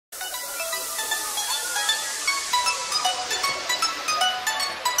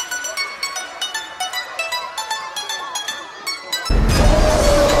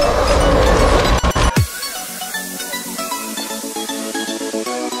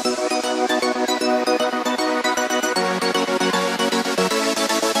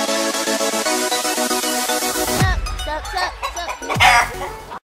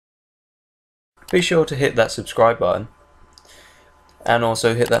be sure to hit that subscribe button. And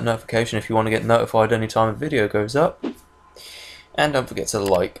also hit that notification if you want to get notified anytime a video goes up. And don't forget to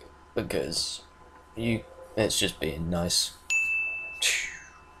like, because it's just being nice.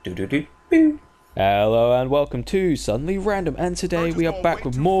 Hello and welcome to Suddenly Random, and today we are back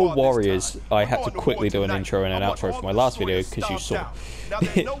with more Warriors. I had to quickly do an intro and an outro for my last video because you saw.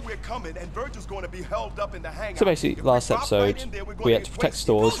 So basically, last episode we had to protect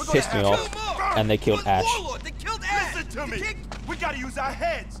stores, pissed me off, and they killed Ash. Listen to me. We gotta use our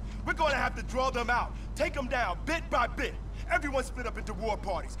heads. We're gonna have to draw them out, take them down bit by bit. Everyone split up into war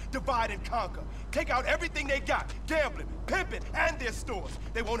parties, divide and conquer. Take out everything they got, gambling, pimping, and their stores.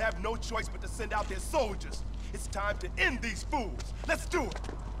 They won't have no choice but to send out their soldiers. It's time to end these fools. Let's do it.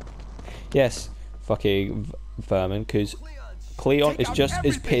 Yes, fucking vermin, because Cleon is just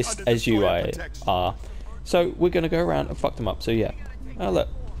as pissed as you are. So we're gonna go around and fuck them up. So yeah. Oh look.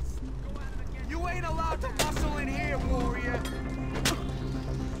 You ain't allowed to muscle in here, warrior.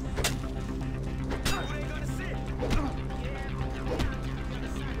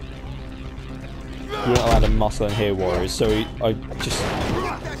 You're not allowed to muscle in here, Warriors, so I just...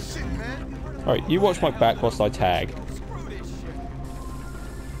 Alright, you watch my back whilst I tag.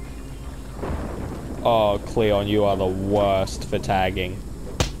 Oh, Cleon, you are the worst for tagging.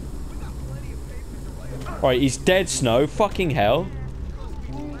 Alright, he's dead, Snow. Fucking hell.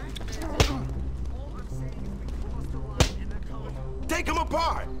 Take him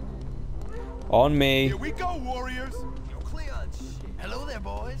apart. On me. Here we go, warriors. Hello there,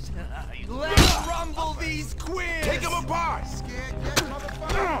 boys. Let's rumble these queers. Take them apart.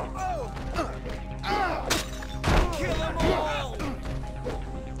 Kill them all.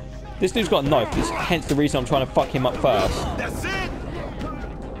 This dude's got a knife, hence the reason I'm trying to fuck him up first. That's it.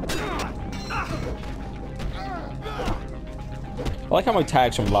 I like how my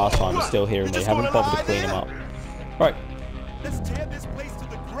tags from last time are still here and they haven't bothered to clean them up. Right. Let's tear this place to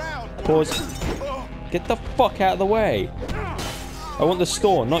the ground. Pause. Get the fuck out of the way. I want the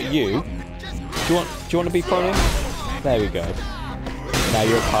store, not you. Do you want to be thrown in? There we go. Now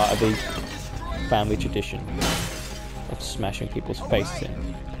you're a part of the family tradition of smashing people's faces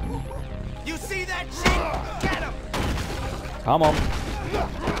in. You see that shit? Get him. Come on.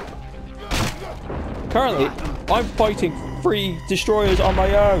 Currently, I'm fighting 3 destroyers on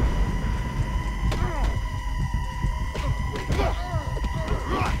my own.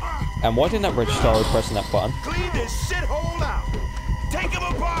 And why didn't that register I was pressing that button? Clean this shithole out. Take him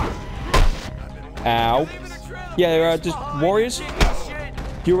apart. Ow. Yeah, just warriors.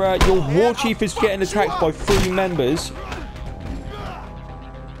 Your war chief is getting attacked by 3 members.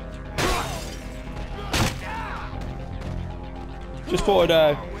 Just thought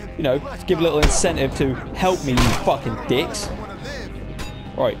I'd, you know, give a little incentive to help me, you fucking dicks.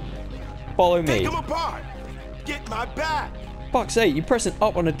 Right, follow me. Take him apart. Get my back. Fuck's sake, you pressing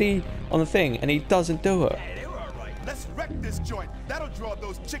up on a D on the thing and he doesn't do it. Let's wreck this joint. That'll draw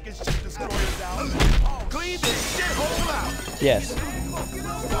those chicken shit destroyers out. Clean this shithole out. Yes.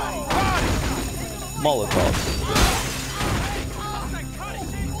 Molotov.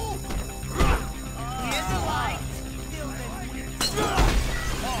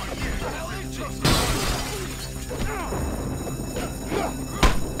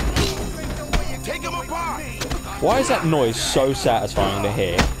 Take him apart. Why is that noise so satisfying to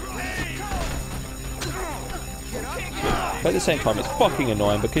hear? But at the same time, it's fucking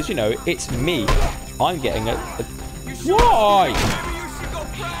annoying because, you know, it's me. I'm getting a... Why? Maybe you should go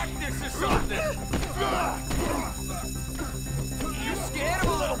practice or something. You scared of a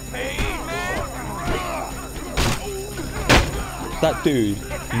little pain, man? That dude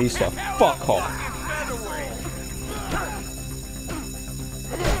needs to fuck off.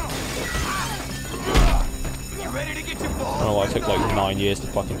 You ready to get your I balls? don't know why it took like 9 years to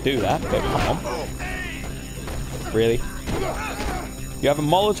fucking do that, but come on. Really? You have a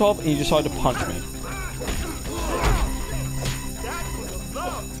Molotov and you decide to punch me. Here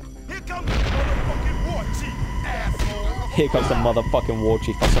comes the motherfucking war chief, asshole. Here comes the motherfucking war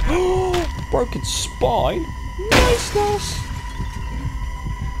chief. I was like, oh, broken spine? Nice.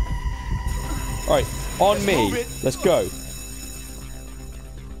 Alright, on me. Let's go.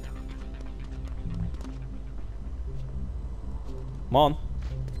 Come on.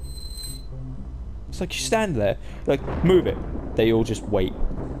 It's like you stand there, like, move it. They all just wait.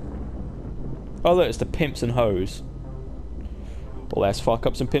 Oh look, it's the pimps and hoes. Well, let's fuck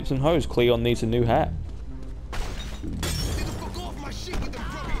up some pimps and hoes. Cleon needs a new hat.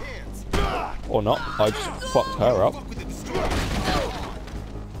 Or not, I just fucked her up.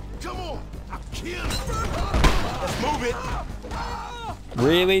 Come on, I'll kill. Let's move it.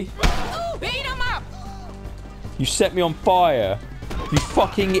 Really? Beat him up! You set me on fire. You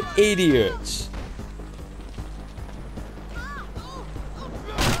fucking idiots.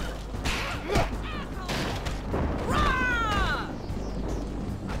 I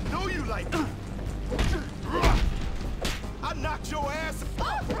know you like it. I knocked your ass.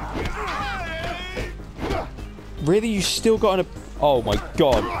 Really? You still got an... Oh my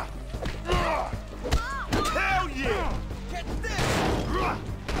god. Hell yeah! Get this.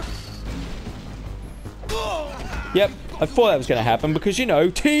 Yep, I thought that was going to happen because, you know,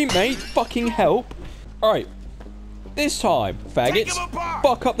 teammate fucking help. Alright. This time, faggots,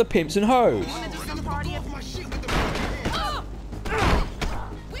 fuck up the pimps and hoes.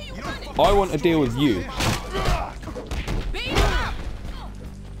 I want to deal with you.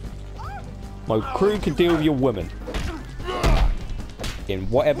 My crew can deal with your women. In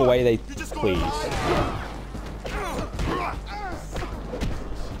whatever way they please.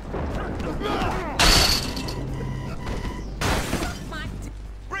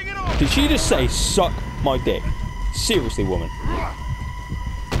 Did she just say, suck my dick? Seriously, woman.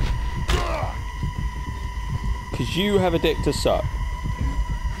 Because you have a dick to suck.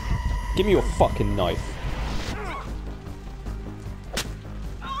 Give me your fucking knife.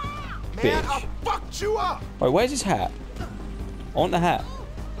 Man, I Bitch. fucked you up. Wait, where's his hat? I want the hat.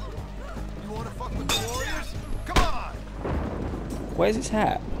 You wanna fuck with the Warriors? Come on. Where's his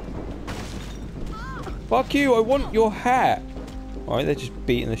hat? Fuck you, I want your hat. Alright, they're just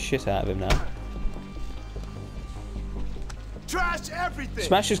beating the shit out of him now. Trash everything.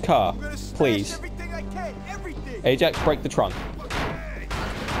 Smash his car, I'm gonna smash please. everything I can. Everything. Ajax, break the trunk.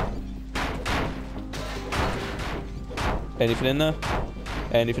 Anything in there?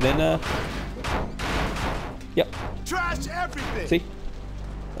 Anything in there? Yep. Trash everything. See?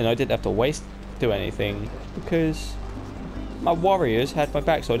 And I didn't have to do anything because my warriors had my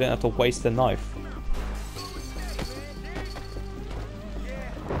back, so I didn't have to waste the knife.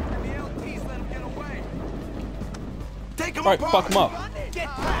 Take him Alright, apart. fuck him up. Get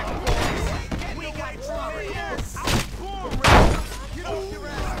back. We got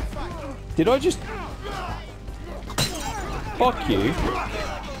Did I just... Fuck you.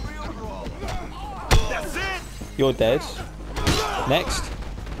 That's it. You're dead. Next.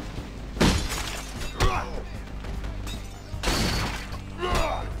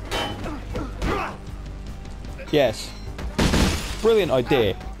 Yes. Brilliant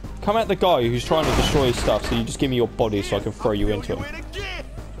idea. Come at the guy who's trying to destroy his stuff, so you just give me your body so I can throw you into him.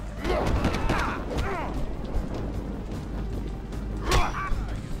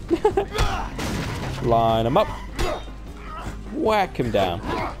 Line him up. Whack him down.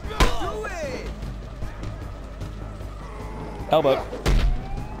 Elbow.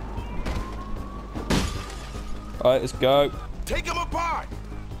 Alright, let's go. Take him apart.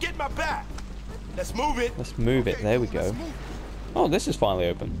 Get my back. Let's move it. Let's move it. There we go. Oh, this is finally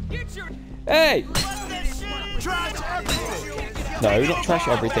open. Hey! Trash everything. No, not trash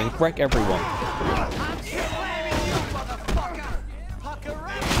everything. Wreck everyone.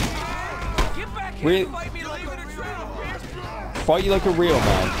 Really? Fight you like a real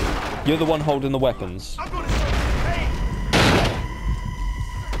man. You're the one holding the weapons. I'm gonna show you pain.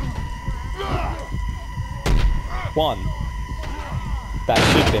 One. That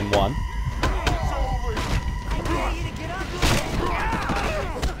should have been one.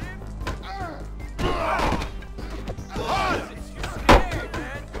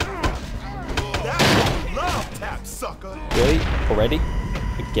 That's love tap, sucker. Really? Already?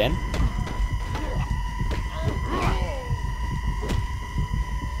 Again?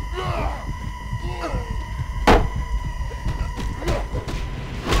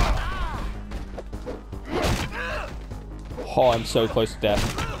 Oh, I'm so close to death.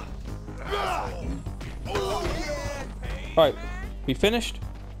 Alright, we finished?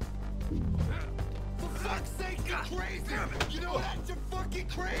 For fuck's sake, you're crazy. You know that? You're fucking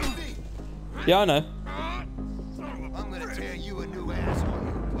crazy. Yeah, I know. I'm gonna tear you a new ass one.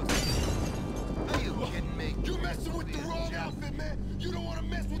 Are you kidding me? You messing with the wrong outfit, man. You don't want to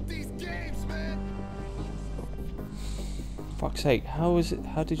mess with these games, man. Fuck's sake, how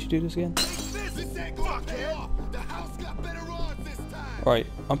did you do this again? This ain't gonna pay off. The house got better odds this time. Right,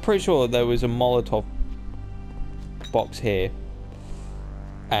 I'm pretty sure there was a Molotov box here.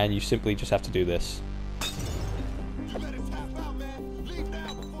 And you simply just have to do this. You better tap out, man. Leave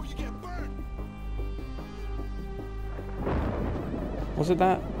now before you get burned. Was it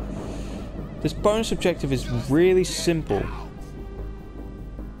that? This bonus objective is really simple.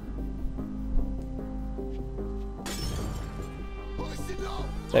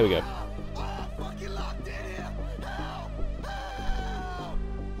 There we go. Fucking locked in here. Help!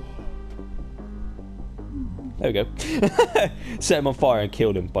 There we go. Set him on fire and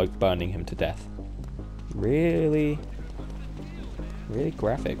killed him by burning him to death. Really? Really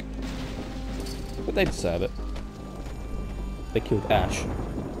graphic. But they deserve it. They killed Ash.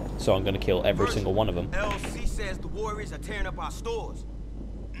 So I'm going to kill every single one of them. LC says the Warriors are tearing up our stores.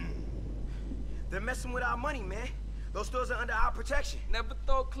 They're messing with our money, man. Those stores are under our protection. Never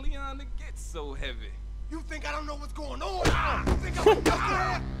thought Cleon would get so heavy. You think I don't know what's going on? You think I'm a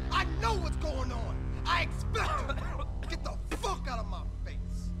knucklehead? I know what's going on. I expect it. Get the fuck out of my face.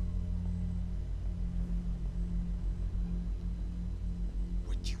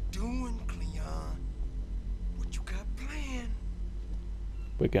 What you doing, Cleon? What you got planned?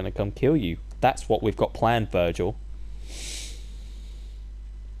 We're going to come kill you. That's what we've got planned, Virgil.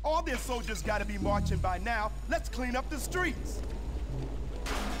 All their soldiers gotta be marching by now. Let's clean up the streets.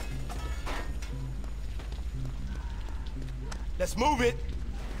 Let's move it.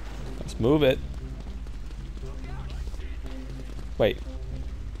 Let's move it. Wait.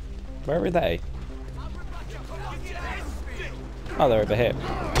 Where are they? Oh, they're over here.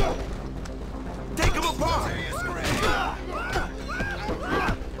 Take them apart.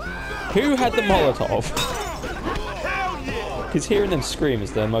 Who had the Molotov? Hell yeah. Because hearing them scream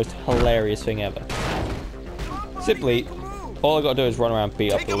is the most hilarious thing ever. Simply, all I gotta do is run around and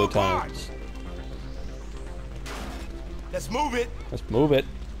beat up the lieutenants. Let's move it. Let's move it.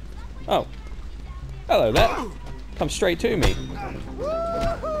 Oh. Hello there. Come straight to me.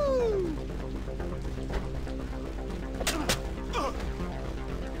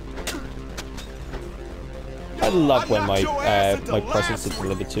 I love when my presents are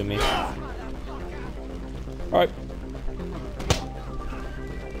delivered to me. Alright.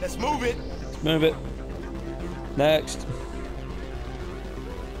 Let's move it. Let's move it. Next.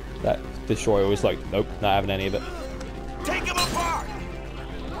 That destroyer was like, nope, not having any of it. Take them apart.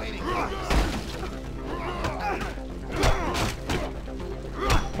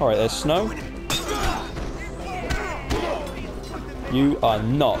 Alright, there's snow. You are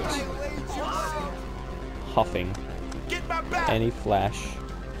not huffing Get my back. any flash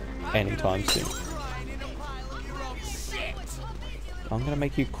anytime soon. I'm gonna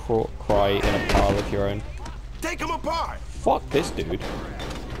make you cry in a pile of your own. Take them apart. Fuck this dude.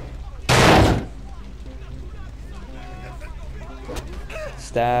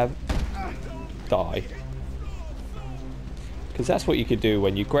 Stab. Die. Because that's what you could do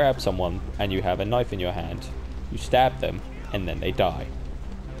when you grab someone and you have a knife in your hand. You stab them and then they die.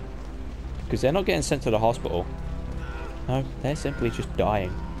 Because they're not getting sent to the hospital. No, they're simply just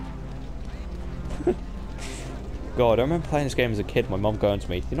dying. God, I remember playing this game as a kid, my mum going to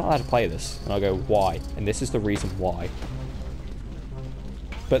me, you're not allowed to play this. And I go, why? And this is the reason why.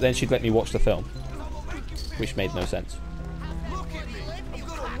 But then she'd let me watch the film. Which made no sense.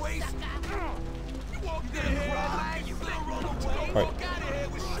 Right.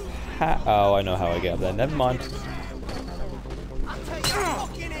 Oh, I know how I get up there. Never mind.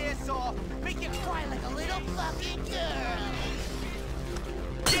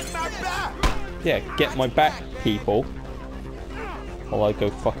 Yeah, get my back, people. While I go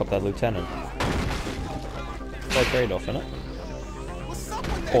fuck up that lieutenant. Fair trade-off, innit?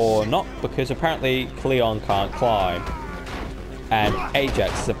 Or not, because apparently Cleon can't climb. And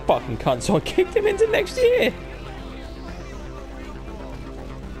Ajax is a fucking cunt, so I kicked him into next year.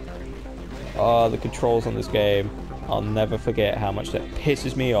 Oh, the controls on this game. I'll never forget how much that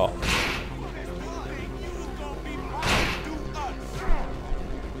pisses me off.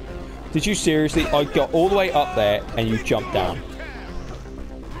 Did you seriously? I got all the way up there and you jumped down.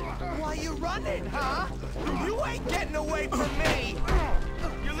 Why you running, huh? You ain't getting away from me.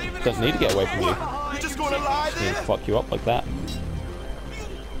 Doesn't need to get away from you. You just gonna lie Just need to there? fuck you up like that.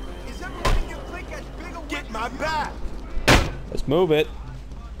 Is everything you think as big a Get my back. Let's move it.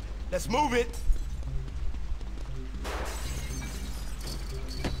 Let's move it.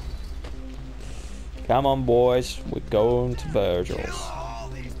 Come on, boys. We're going to Virgil's.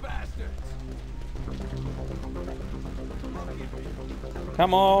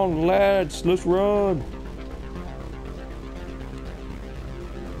 Come on, lads. Let's run.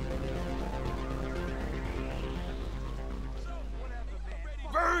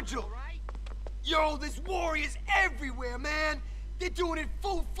 Virgil! Yo, there's warriors everywhere, man! They're doing it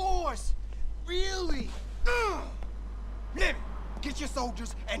full force! Really? Lemmy, get your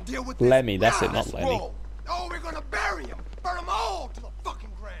soldiers and deal with this. Lemmy, that's it, not Let's Lenny. roll. Oh, we're gonna bury them! Burn them all to the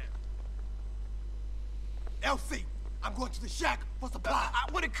fucking ground! LC, I'm going to the shack for supplies.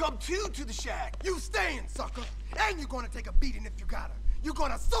 I wanna come too to the shack. You staying, sucker! And you're gonna take a beating if you gotta. You're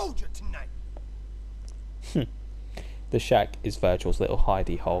gonna soldier tonight! The shack is Virgil's little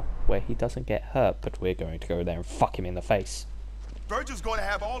hidey hole where he doesn't get hurt, but we're going to go there and fuck him in the face. Virgil's going to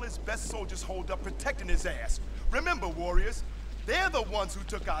have all his best soldiers holed up protecting his ass. Remember, warriors, they're the ones who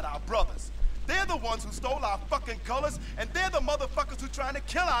took out our brothers. They're the ones who stole our fucking colors, and they're the motherfuckers who trying to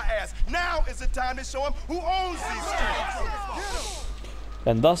kill our ass. Now is the time to show them who owns these streets.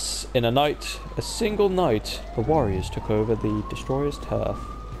 And thus, in a night, a single night, the warriors took over the destroyer's turf.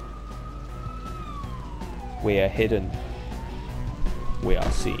 We are hidden. We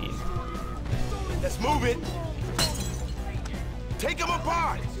are seen. Let's move it. Take them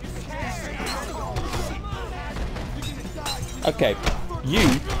apart. Okay, you,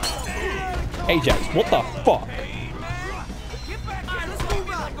 Ajax, what the fuck?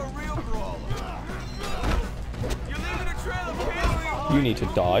 You need to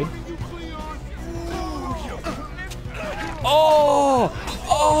die. Oh!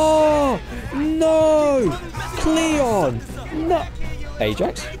 Oh! No! Cleon! No!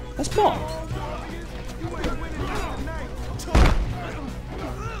 Ajax? That's mine.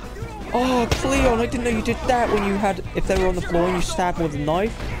 Oh, Cleon, I didn't know you did that when you had, if they were on the floor and you stabbed them with a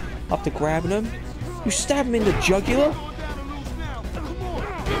knife after grabbing them. You stab them in the jugular?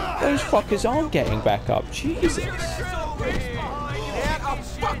 Those fuckers aren't getting back up. Jesus.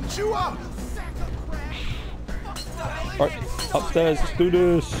 Fucked you up. Alright, upstairs, let's do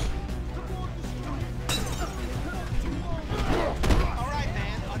this.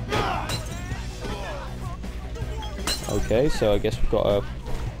 Okay, so I guess we've got a...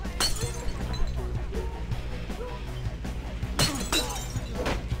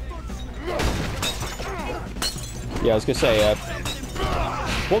 Yeah, I was gonna say,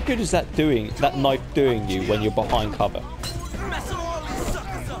 what good is that doing, that knife doing you when you're behind cover?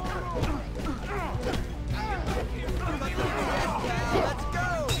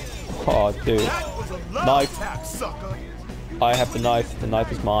 Oh, dude. Knife. I have the knife. The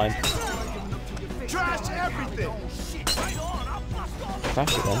knife is mine. Trash everything.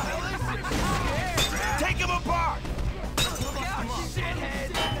 Trash it then. Take him apart.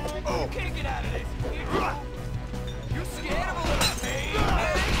 Oh. Can't get out of this. You scared of a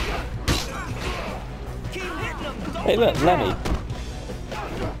Keep hitting them. Hey, look, Lemmy.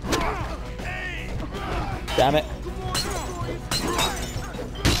 Damn it.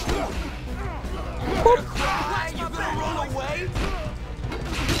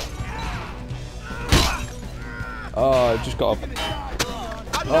 Oh, I just got a...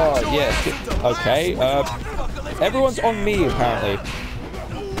 Oh, yes. Okay, everyone's on me, apparently.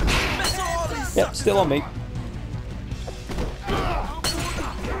 Yep, still on me.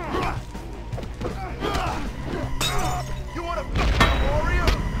 You want a warrior?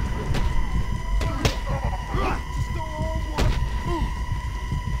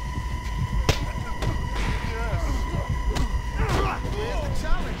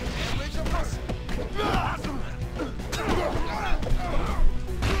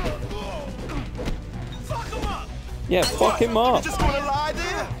 Yeah, fuck him up. You just gonna lie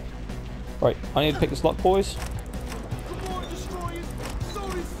there? Right, I need to pick this lock, boys. Come on, destroyers. So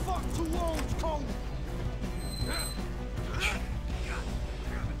these fuck too long, Kong.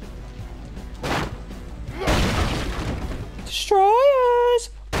 Destroyers!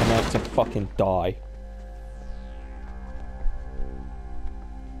 I'm gonna have to fucking die.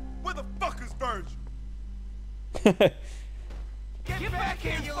 Where the fuck is Virgil? Get back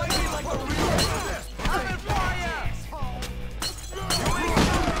here, you like me like a real I'm in fire! You ain't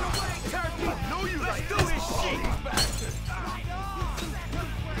going away, turkey! No, you like do this shit!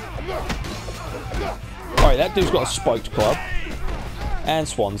 Alright, that dude's got a spiked club. And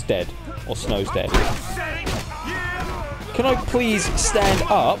Swan's dead. Or Snow's dead. Can I please stand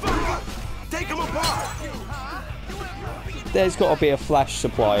up? Take him apart. There's got to be a flash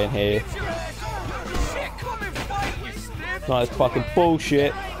supply in here. No, that's fucking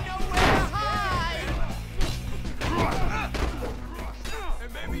bullshit.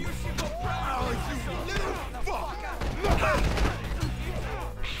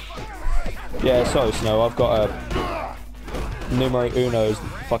 Yeah, sorry, Snow. I've got a numero uno's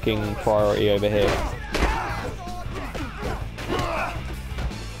fucking priority over here.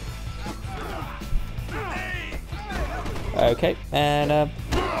 Okay, and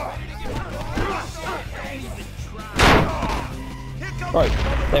right,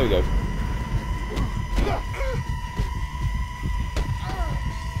 there we go.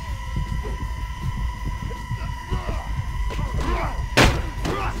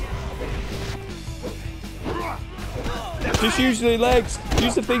 Just use the legs.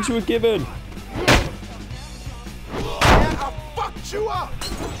 Use the things you were given. I fucked you up.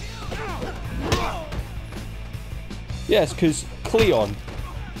 Yes, because Cleon,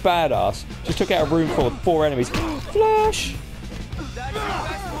 badass, just took out a room full of 4 enemies. Flash! That's your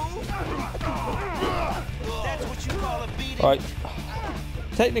best move? That's what you call a beating. Right.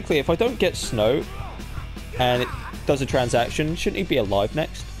 Technically, if I don't get Snow and it does a transaction, shouldn't he be alive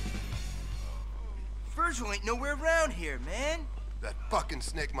next? Virgil ain't nowhere around here, man. That fucking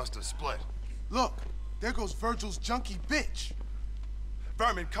snake must have split. Look, there goes Virgil's junkie bitch.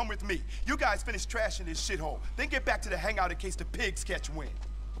 Vermin, come with me. You guys finish trashing this shithole. Then get back to the hangout in case the pigs catch wind.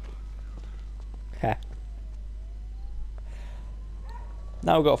 Ha.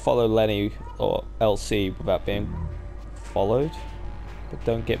 Now we've got to follow Lenny or LC without being followed. But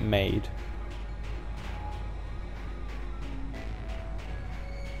don't get made.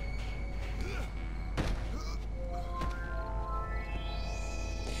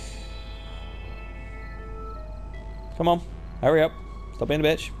 Come on, hurry up. Stop being a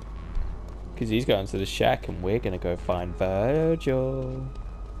bitch. Because he's going to the shack and we're going to go find Virgil.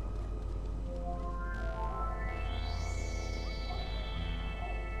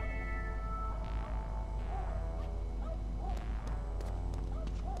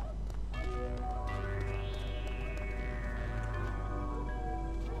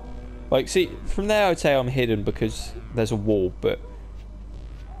 Like, see, from there I'd say I'm hidden because there's a wall, but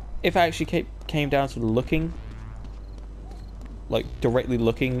if I actually came down to looking, like directly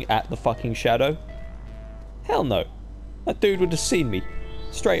looking at the fucking shadow, hell no. That dude would have seen me.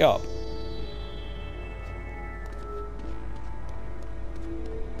 Straight up.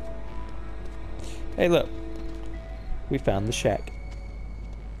 Hey look. We found the shack.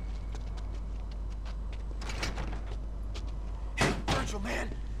 Virgil, man.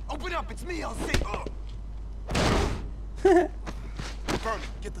 Open up, it's me, I'll see. Vermin,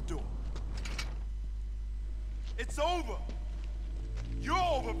 get the door. It's over. You're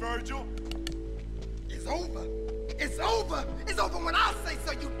over, Virgil. It's over. It's over. It's over when I say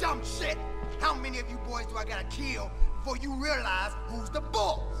so, you dumb shit. How many of you boys do I gotta kill before you realize who's the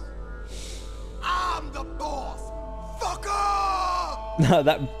boss? I'm the boss. Fucker!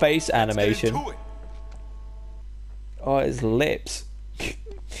 That face animation. Let's get into it. Oh, his lips.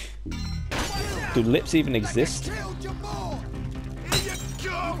 Do lips even exist? Killed your boy. Here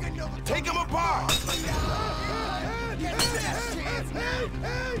you go. Take him apart.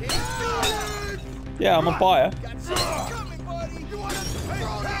 Yeah, I'm a buyer.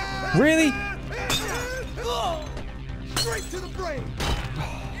 Really? Straight to the brain.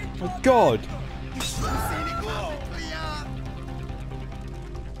 My God.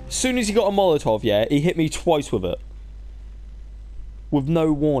 As soon as he got a Molotov, yeah, he hit me twice with it. With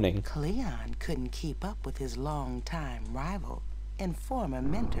no warning. Cleon couldn't keep up with his longtime rival and former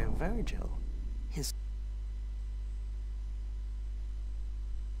mentor Virgil. His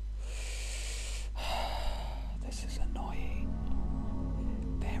This is annoying.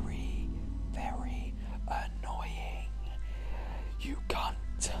 Very, very annoying. You cunt.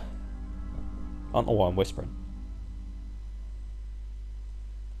 I don't know why I'm whispering.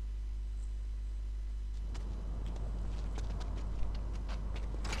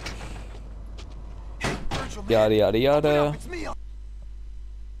 Yada yada yada.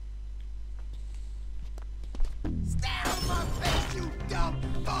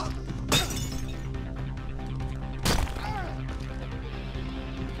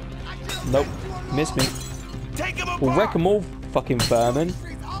 Nope, missed me. Take him apart. We'll wreck them all, fucking vermin.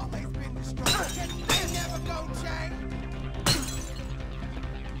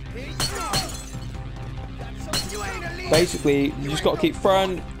 Basically, you just got to keep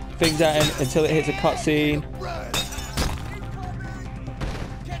throwing things at him until it hits a cutscene.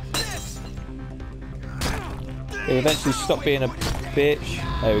 He'll eventually stop being a bitch.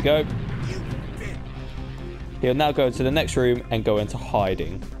 There we go. He'll now go into the next room and go into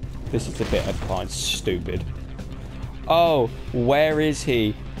hiding. This is the bit I find stupid. Oh, where is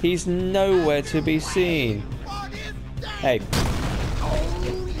he? He's nowhere to be seen. Hey.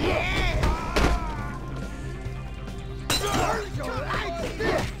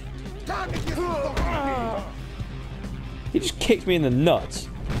 He just kicked me in the nuts.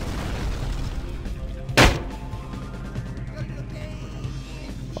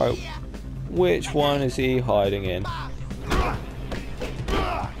 Alright, which one is he hiding in? I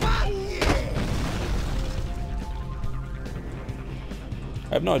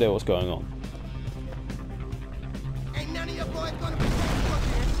have no idea what's going on.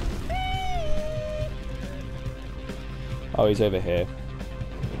 Oh, he's over here.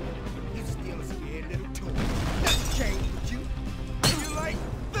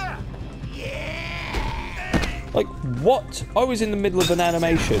 Like, what? I was in the middle of an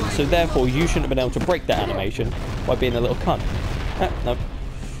animation, so therefore you shouldn't have been able to break that animation by being a little cunt. No.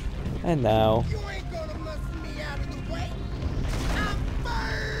 And now... You ain't gonna muscle me out of the way. I'm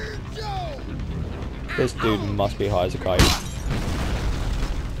Virgil! This dude must be high as a kite.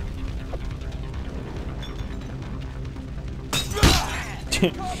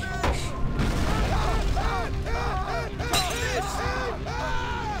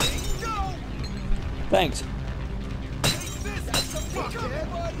 Thanks.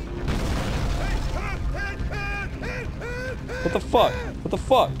 What the fuck? What the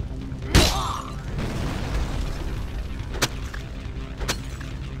fuck?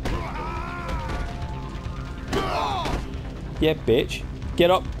 Yeah, bitch.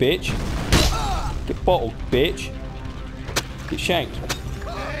 Get up, bitch. Get bottled, bitch. Get shanked.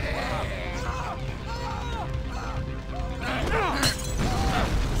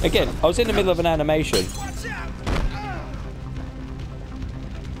 Again, I was in the middle of an animation.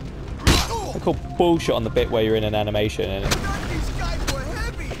 I call bullshit on the bit where you're in an animation and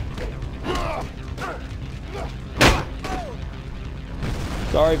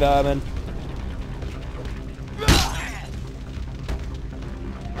sorry, vermin.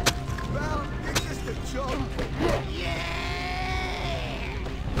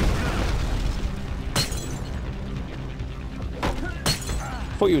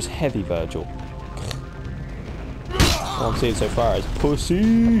 I thought he was heavy, Virgil. All I'm seeing so far is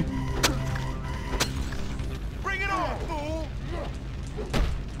pussy. Bring it on, fool!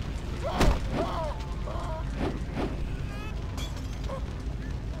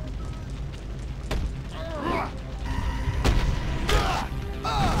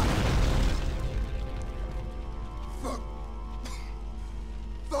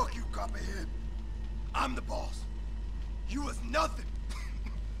 Fuck you, Copperhead. I'm the boss. You was nothing.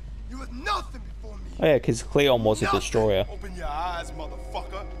 You was nothing before me. Oh yeah, because Cleon was a destroyer. Open your eyes,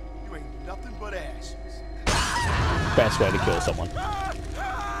 motherfucker. You ain't nothing but ashes. Best way to kill someone.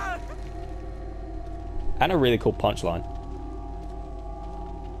 And a really cool punchline.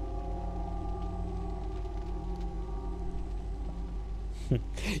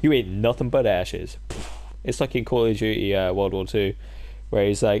 You ain't nothing but ashes. It's like in Call of Duty World War II, where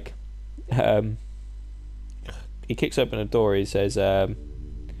he's like, he kicks open a door, he says, I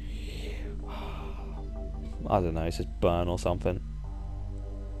don't know, it says burn or something.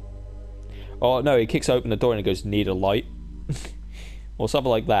 Oh no, he kicks open the door and he goes, need a light. Or something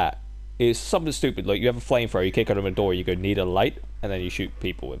like that. It's something stupid, like you have a flamethrower, you kick open a door, you go, need a light, and then you shoot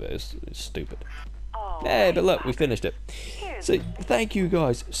people with it. It's stupid. Hey, but look, we finished it. So, thank you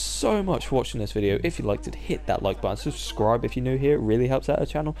guys so much for watching this video. If you liked it, hit that like button, subscribe if you're new here, it really helps out the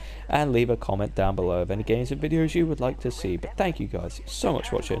channel, and leave a comment down below of any games and videos you would like to see. But thank you guys so much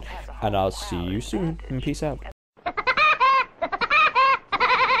for watching, and I'll see you soon, and peace out.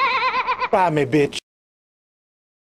 Bye me, bitch.